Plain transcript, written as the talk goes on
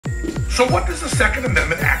So what does the Second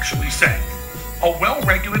Amendment actually say? A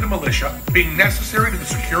well-regulated militia being necessary to the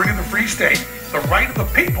security of the free state, the right of the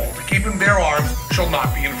people to keep and bear arms shall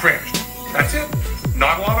not be infringed. That's it.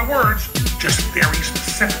 Not a lot of words, just very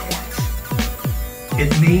specific ones.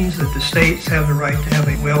 It means that the states have the right to have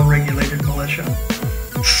a well-regulated militia.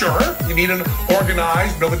 Sure, you need an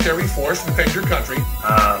organized military force to defend your country.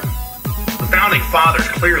 The Founding Fathers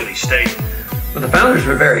clearly stated. Well, the founders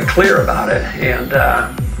were very clear about it, and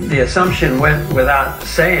the assumption went without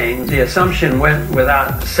saying. The assumption went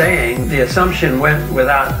without saying. The assumption went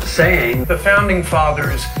without saying. The Founding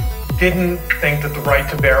Fathers didn't think that the right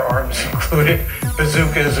to bear arms included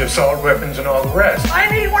bazookas, assault weapons, and all the rest. I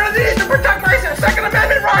need one of these to protect my Second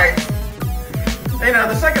Amendment rights! You know,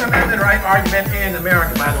 the Second Amendment right argument in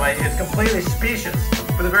America, by the way, is completely specious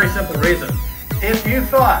for the very simple reason. If you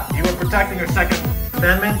thought you were protecting your Second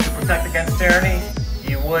Amendment to protect against tyranny,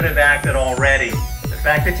 you would have acted already. The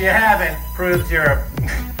fact that you haven't proves you're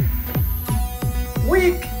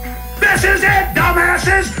weak. This is it,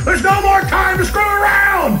 dumbasses! There's no more time to screw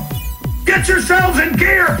around! Get yourselves in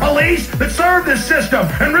gear, police that serve this system,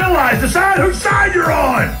 and decide whose side you're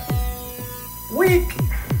on! Weak.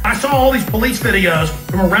 I saw all these police videos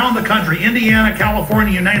from around the country, Indiana,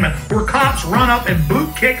 California, you name it, where cops run up and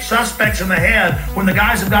boot kick suspects in the head when the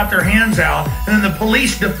guys have got their hands out, and then the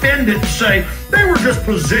police defend it and say they were just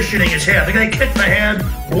positioning his head. They kick the head,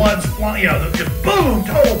 blood's flying, just boom,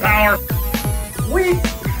 total power. Weak.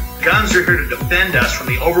 Guns are here to defend us from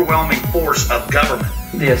the overwhelming force of government.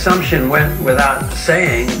 The assumption went without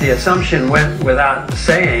saying. The assumption went without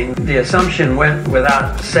saying. The assumption went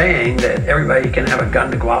without saying that everybody can have a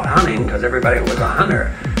gun to go out hunting because everybody was a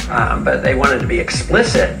hunter. But they wanted to be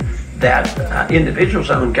explicit that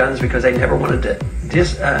individuals own guns because they never wanted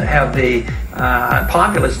to have the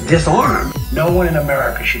populace disarmed. No one in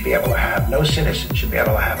America should be able to have, no citizen should be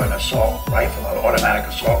able to have an assault rifle, an automatic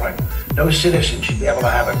assault rifle. No citizen should be able to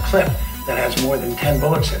have a clip that has more than 10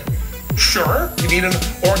 bullets in it. Sure, you need an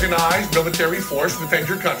organized military force to defend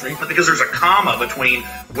your country. But because there's a comma between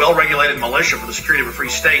well-regulated militia for the security of a free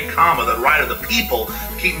state, comma, the right of the people to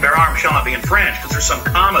keep and bear arms shall not be infringed. Because there's some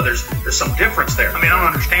comma, there's some difference there. I mean, I don't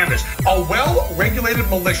understand this. A well-regulated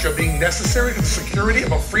militia being necessary to the security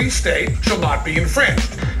of a free state shall not be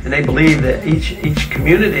infringed. And they believed that each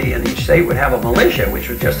community and each state would have a militia, which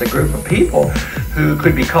was just a group of people who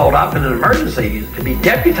could be called up in an emergency to be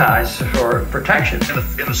deputized for protection.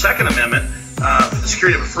 In the Second Amendment, for the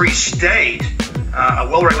security of a free state, a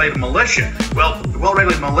well-regulated militia. Well, the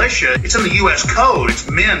well-regulated militia, it's in the U.S. Code. It's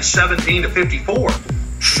men 17 to 54.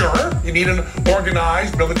 Sure, you need an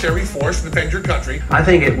organized military force to defend your country. I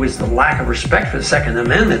think it was the lack of respect for the Second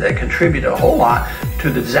Amendment that contributed a whole lot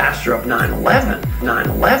to the disaster of 9/11.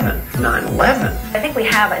 9/11. 9/11. I think we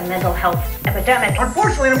have a mental health epidemic.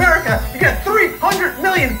 Unfortunately, in America, you got 300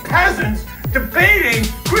 million peasants debating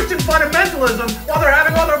Christian fundamentalism while they're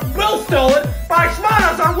having all their bills stolen by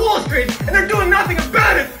schmanas on Wall Street, and they're doing nothing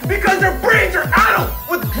about it because their brains are addled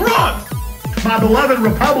with drugs. My beloved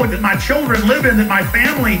republic that my children live in, that my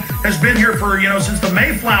family has been here for, since the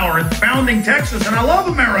Mayflower and founding Texas, and I love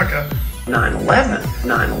America. 9/11.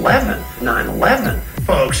 9/11. 9/11.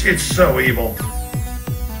 Folks, it's so evil.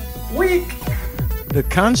 Weak. The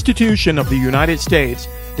Constitution of the United States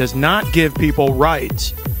does not give people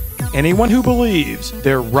rights. Anyone who believes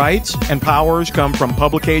their rights and powers come from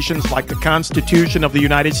publications like the Constitution of the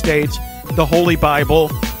United States, the Holy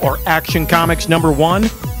Bible, or Action Comics #1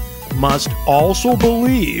 must also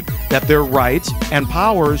believe that their rights and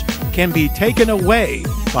powers can be taken away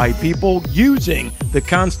by people using the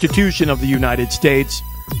Constitution of the United States,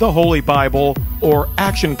 the Holy Bible, or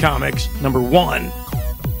Action Comics #1.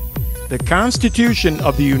 The Constitution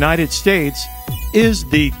of the United States is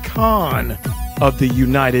the con of the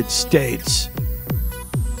United States.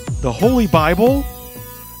 The Holy Bible?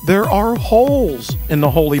 There are holes in the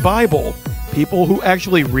Holy Bible. People who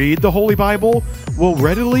actually read the Holy Bible will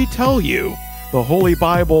readily tell you the Holy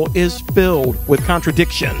Bible is filled with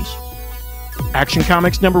contradictions. Action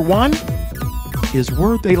Comics #1 is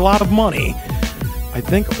worth a lot of money. I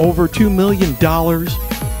think over $2 million.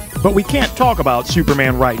 But we can't talk about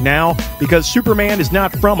Superman right now because Superman is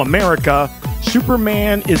not from America.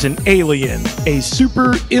 Superman is an alien, a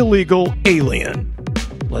super illegal alien.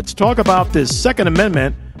 Let's talk about this Second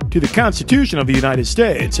Amendment to the Constitution of the United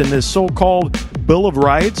States and this so-called Bill of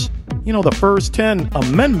Rights. The first 10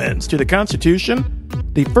 amendments to the Constitution,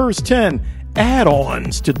 the first 10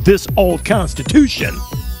 add-ons to this old Constitution.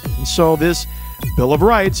 And so this Bill of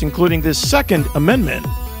Rights, including this Second Amendment,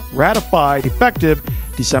 ratified effective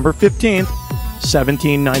December 15th,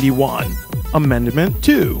 1791. Amendment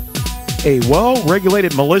 2. A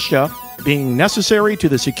well-regulated militia being necessary to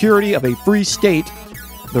the security of a free state,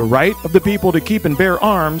 the right of the people to keep and bear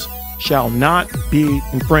arms shall not be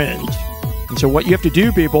infringed. And so what you have to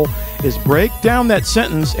do, people, is break down that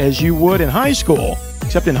sentence as you would in high school.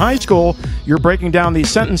 Except in high school, you're breaking down these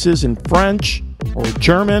sentences in French or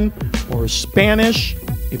German or Spanish.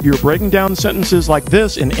 If you're breaking down sentences like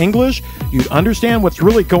this in English, you'd understand what's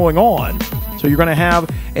really going on. So you're going to have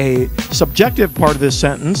a subjective part of this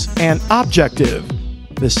sentence and objective.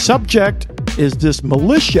 The subject is this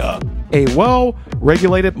militia, a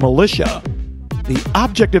well-regulated militia. The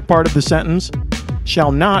objective part of the sentence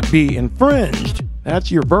shall not be infringed.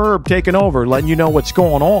 That's your verb taking over, letting you know what's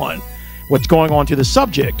going on to the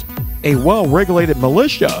subject. A well-regulated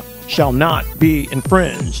militia shall not be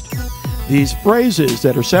infringed. These phrases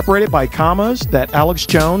that are separated by commas that Alex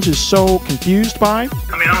Jones is so confused by.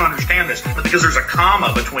 I mean, I don't understand this, but because there's a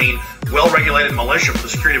comma between well-regulated militia for the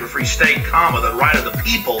security of a free state, comma, the right of the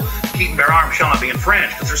people to keep and bear arms shall not be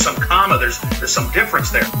infringed. Because there's some comma, there's some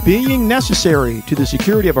difference there. Being necessary to the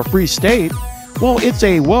security of a free state, well, it's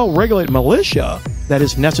a well-regulated militia that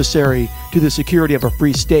is necessary to the security of a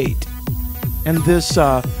free state. And this,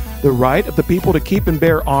 the right of the people to keep and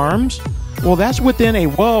bear arms, well, that's within a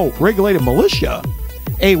well-regulated militia.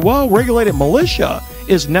 A well-regulated militia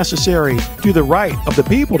is necessary to the right of the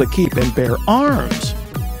people to keep and bear arms.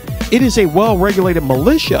 It is a well-regulated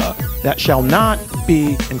militia that shall not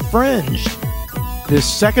be infringed.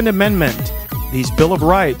 This Second Amendment, these Bill of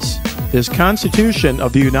Rights, this Constitution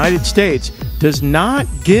of the United States does not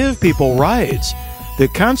give people rights. The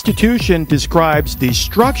Constitution describes the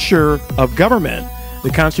structure of government. The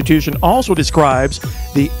Constitution also describes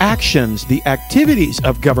the actions, the activities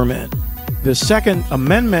of government. The Second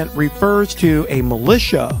Amendment refers to a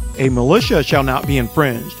militia. A militia shall not be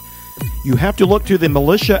infringed. You have to look to the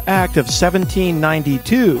Militia Act of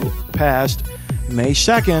 1792, passed May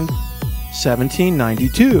 2nd,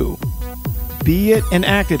 1792. Be it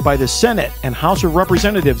enacted by the Senate and House of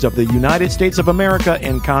Representatives of the United States of America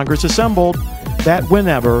and Congress assembled, that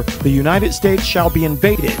whenever the United States shall be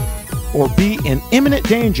invaded, or be in imminent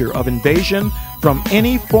danger of invasion from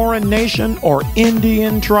any foreign nation or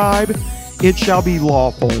Indian tribe, it shall be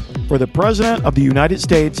lawful for the President of the United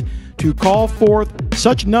States to call forth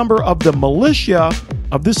such number of the militia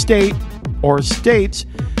of the state or states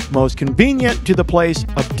most convenient to the place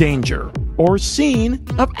of danger or scene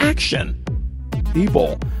of action.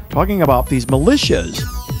 People talking about these militias,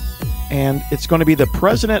 and it's going to be the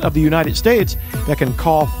President of the United States that can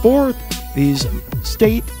call forth these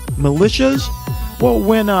state militias. Well,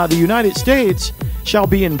 when the United States shall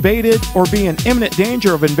be invaded or be in imminent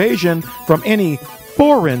danger of invasion from any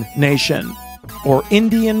foreign nation or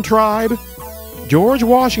Indian tribe, George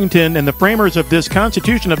Washington and the framers of this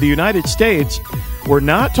Constitution of the United States were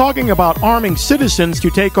not talking about arming citizens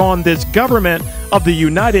to take on this government of the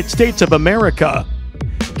United States of America.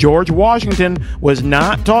 George Washington was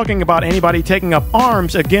not talking about anybody taking up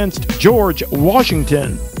arms against George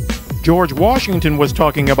Washington. George Washington was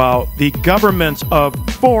talking about the governments of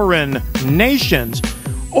foreign nations,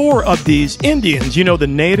 or of these Indians, you know, the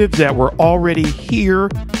natives that were already here,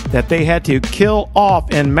 that they had to kill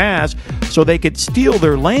off en masse so they could steal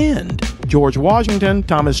their land. George Washington,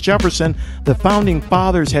 Thomas Jefferson, the founding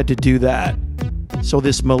fathers had to do that. So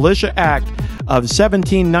this Militia Act of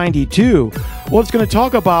 1792, well, it's going to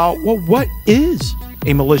talk about, well, what is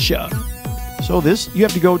a militia? So this, you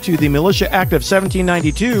have to go to the Militia Act of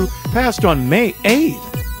 1792, passed on May 8th,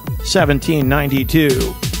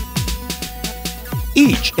 1792.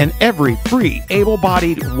 Each and every free,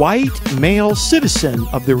 able-bodied, white male citizen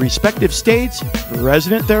of the respective states,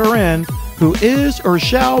 resident therein, who is or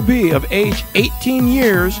shall be of age 18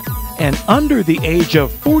 years and under the age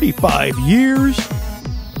of 45 years,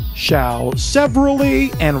 shall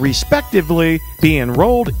severally and respectively be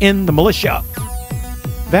enrolled in the militia.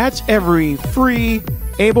 That's every free,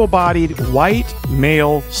 able-bodied, white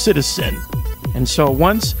male citizen. And so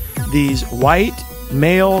once these white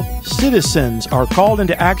male citizens are called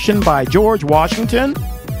into action by George Washington,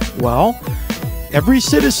 well, every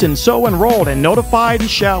citizen so enrolled and notified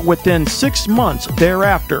shall within 6 months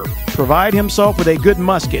thereafter provide himself with a good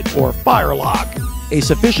musket or firelock, a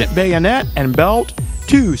sufficient bayonet and belt,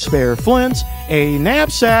 2 spare flints, a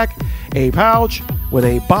knapsack, a pouch with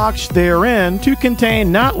a box therein to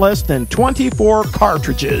contain not less than 24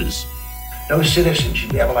 cartridges. No citizen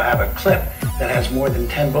should be able to have a clip that has more than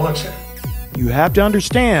 10 bullets in it. You have to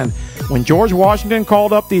understand, when George Washington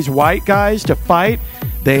called up these white guys to fight,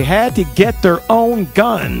 they had to get their own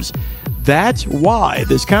guns. That's why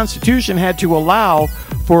this Constitution had to allow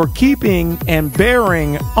for keeping and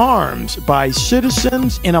bearing arms by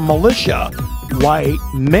citizens in a militia. white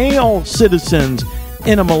male citizens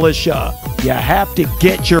in a militia. You have to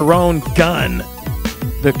get your own gun.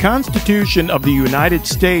 The Constitution of the United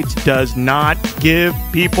States does not give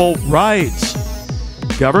people rights.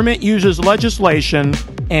 Government uses legislation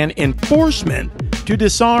and enforcement to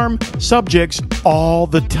disarm subjects all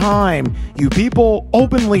the time. You people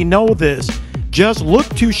openly know this. Just look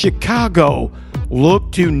to Chicago.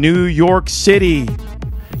 Look to New York City.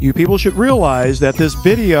 You people should realize that this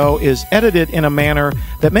video is edited in a manner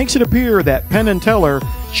that makes it appear that Penn and Teller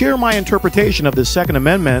share my interpretation of the Second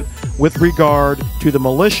Amendment with regard to the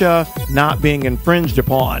militia not being infringed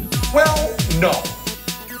upon. Well, no.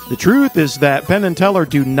 The truth is that Penn and Teller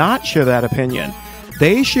do not share that opinion.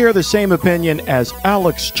 They share the same opinion as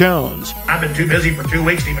Alex Jones. I've been too busy for 2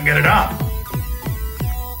 weeks to even get it up.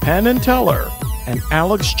 Penn and Teller and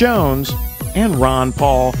Alex Jones and Ron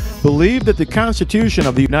Paul believe that the Constitution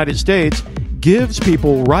of the United States gives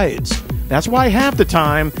people rights. That's why half the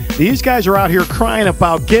time these guys are out here crying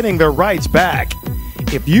about getting their rights back.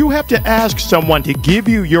 If you have to ask someone to give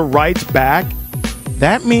you your rights back,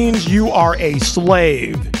 that means you are a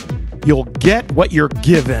slave. You'll get what you're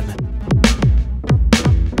given.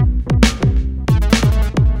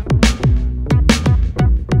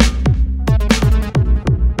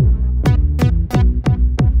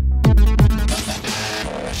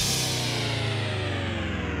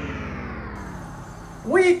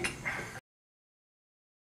 Week